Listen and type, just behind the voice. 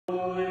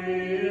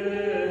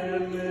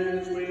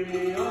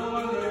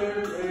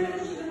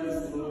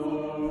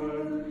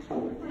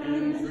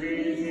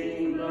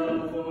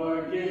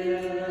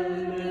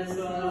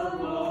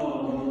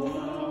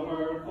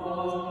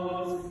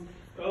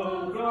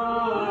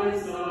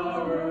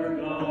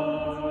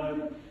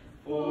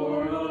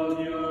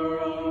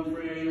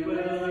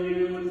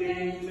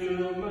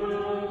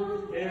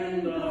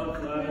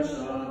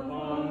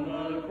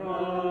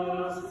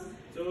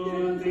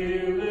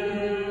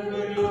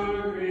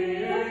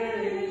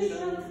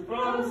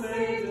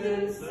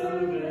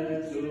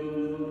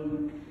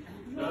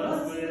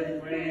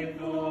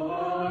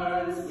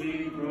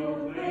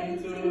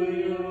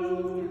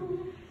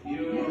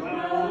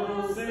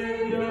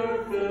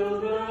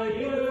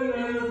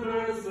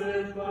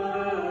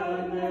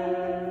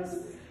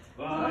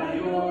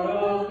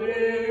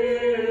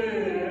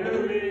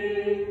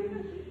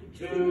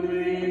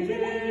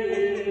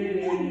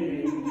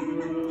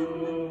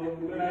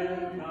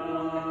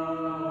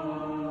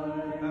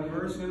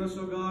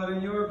God,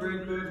 in your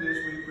great goodness,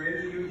 we pray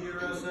that you hear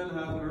us and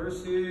have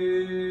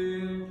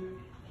mercy.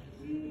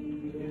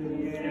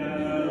 Kyrie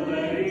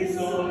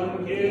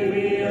eleison,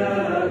 Kyrie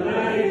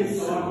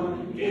eleison,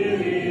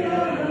 Kyrie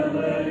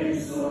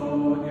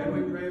eleison. Again,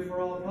 we pray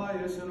for all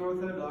pious and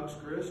Orthodox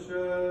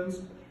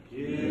Christians.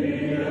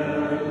 Kyrie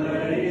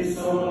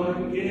eleison,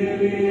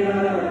 Kyrie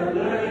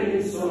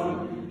eleison,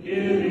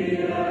 Kyrie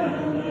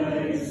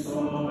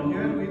eleison.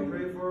 Again, we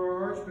pray for our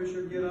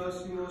Archbishop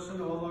Gerasimos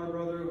and all our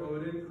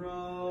brotherhood in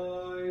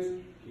Christ.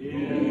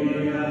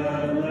 Kyrie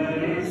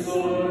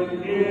eleison,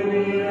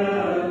 Kyrie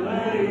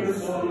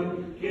eleison,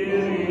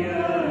 Kyrie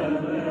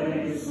eleison.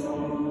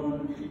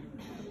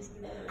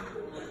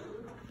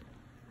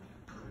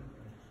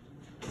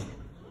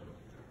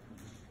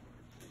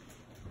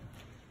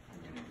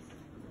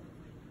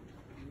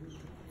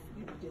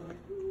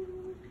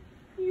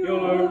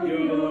 Your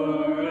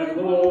pure and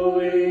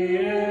holy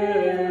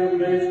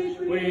image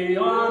we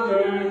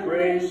honor,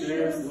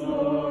 gracious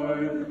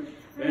Lord,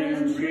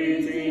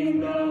 entreating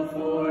the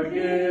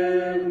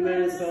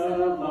forgiveness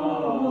of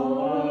all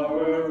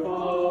our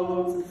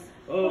faults,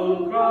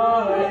 O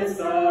Christ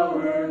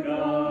our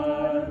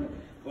God.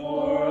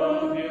 For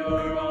of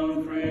your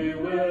own free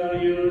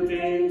will you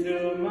deign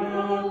to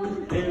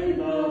mount in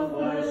the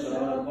flesh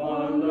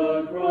upon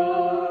the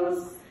cross,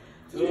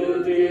 to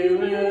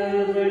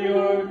deliver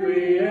your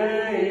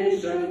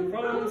creation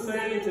from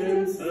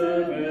Satan's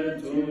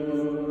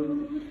servitude.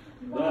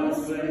 Thus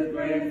with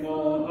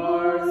grateful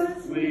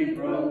hearts we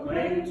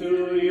proclaim to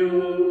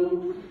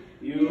you,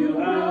 you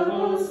have,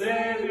 O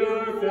Savior,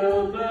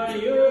 filled the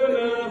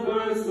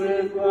universe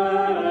with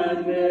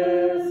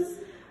gladness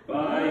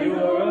by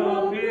your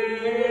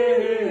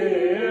appearing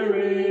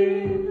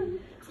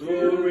to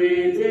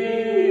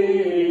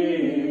redeem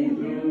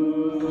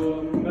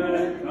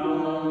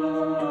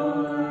mankind.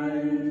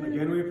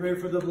 Again, we pray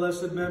for the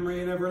blessed memory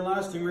and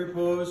everlasting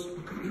repose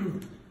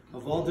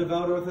of all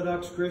devout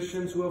Orthodox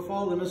Christians who have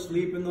fallen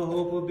asleep in the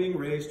hope of being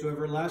raised to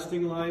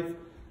everlasting life,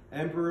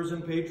 emperors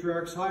and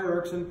patriarchs,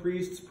 hierarchs and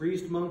priests,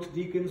 monks,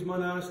 deacons,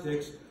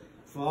 monastics,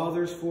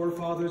 fathers,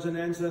 forefathers and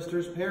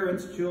ancestors,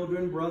 parents,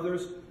 children,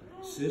 brothers,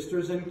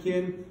 sisters and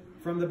kin,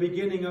 from the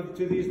beginning up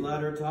to these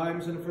latter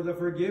times, and for the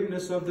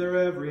forgiveness of their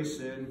every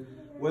sin,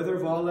 whether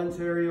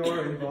voluntary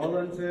or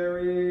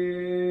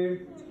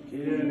involuntary.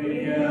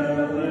 Kyrie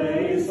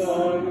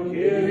eleison,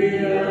 Kyrie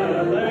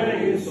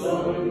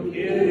eleison,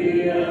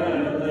 Kyrie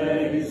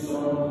eleison.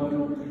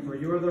 For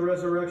you are the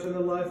resurrection,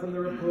 the life, and the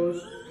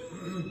repose,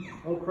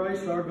 O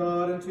Christ our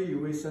God, and to you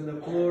we send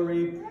up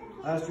glory,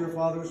 as to your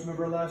Father who is from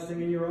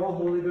everlasting, in your all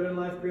holy, good, and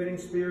life-creating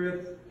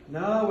Spirit,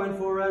 now and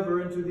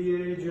forever, into the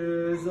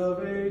ages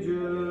of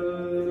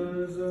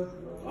ages.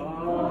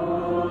 Amen.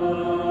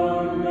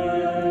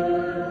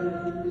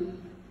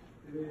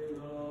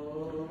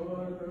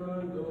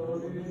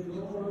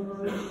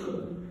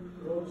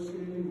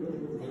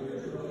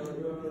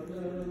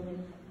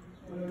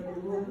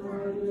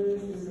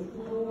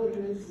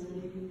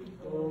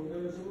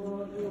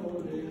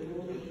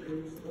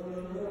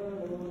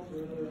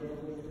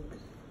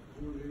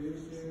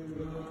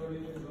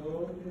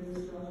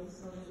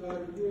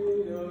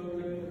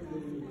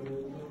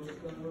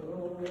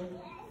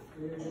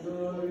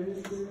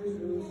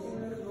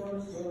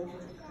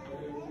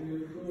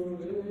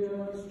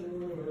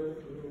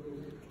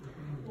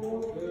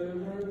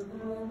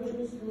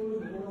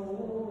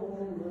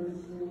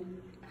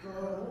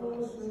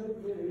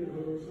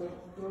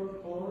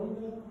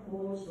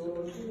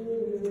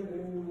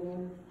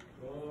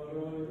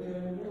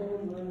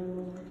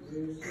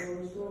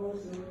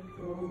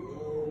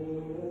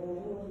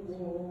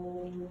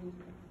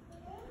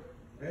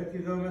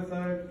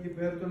 Επιδόμεθα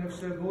υπέρ των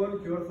ευσεβών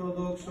και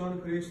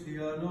ορθοδόξων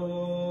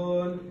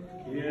χριστιανών.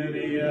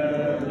 Kyrie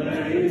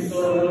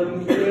eleison,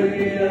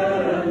 Kyrie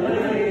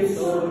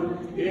eleison,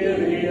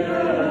 Kyrie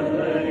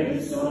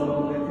eleison.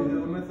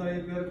 Επιδόμεθα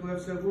υπέρ του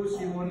ευσεβούς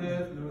ημών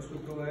έθνους του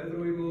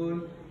Προέδρου ημών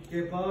και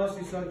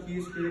πάσης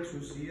αρχής και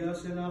εξουσίας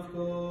εν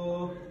αυτό.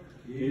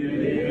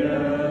 Kyrie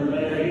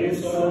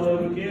eleison,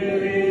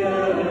 Kyrie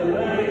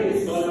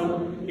eleison,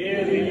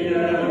 Kyrie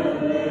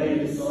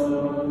eleison.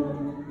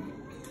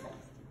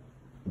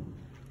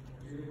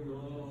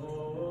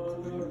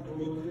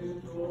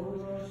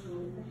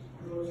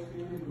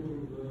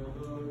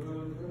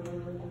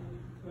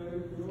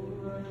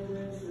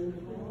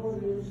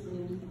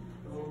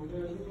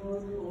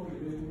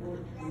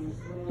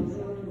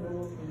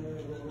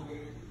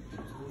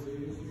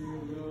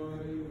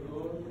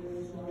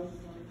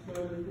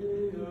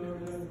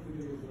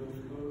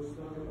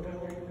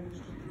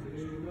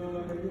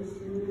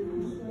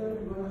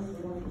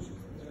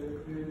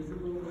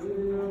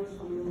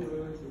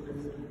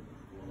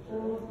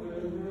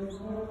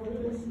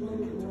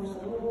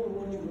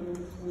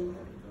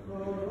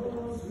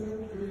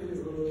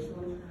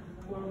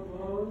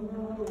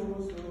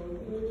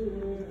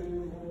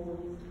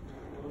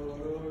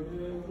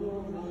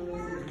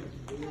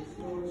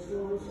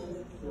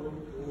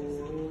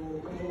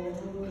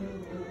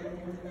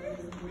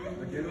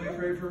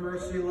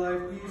 mercy, life,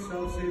 peace,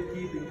 health,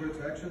 safekeeping,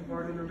 protection,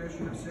 pardon,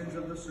 remission of sins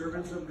of the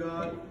servants of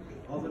God,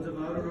 all the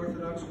devout and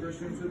Orthodox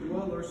Christians who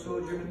dwell or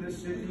sojourn in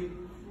this city,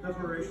 the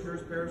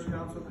parishioners, parish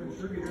council,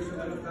 contributors, and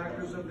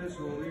benefactors of this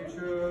holy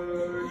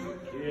church.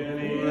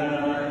 Kyrie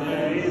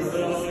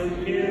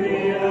eleison,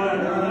 Kyrie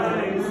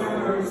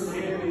eleison,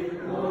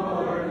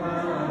 Lord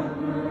have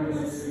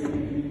mercy.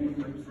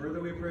 And further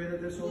we pray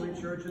that this holy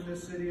church in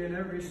this city and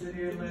every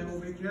city and land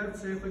will be kept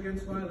safe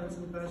against violence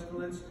and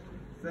pestilence,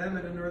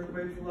 famine and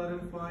earthquake, flood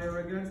and fire,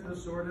 against the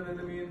sword and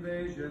enemy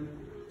invasion,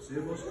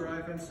 civil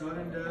strife and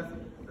sudden death,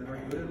 that our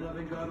good and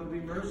loving God will be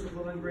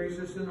merciful and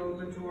gracious and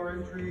open to our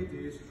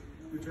entreaties,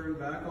 to turn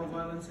back all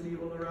violence and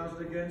evil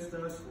aroused against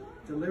us,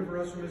 deliver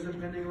us from his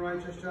impending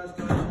righteous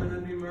chastisement,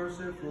 and be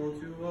merciful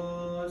to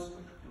us.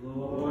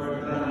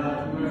 Lord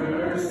have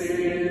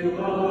mercy,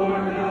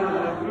 Lord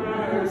have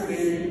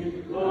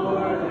mercy,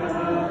 Lord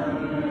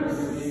have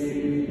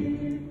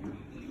mercy.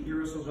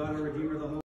 Hear us, O God, our Redeemer, the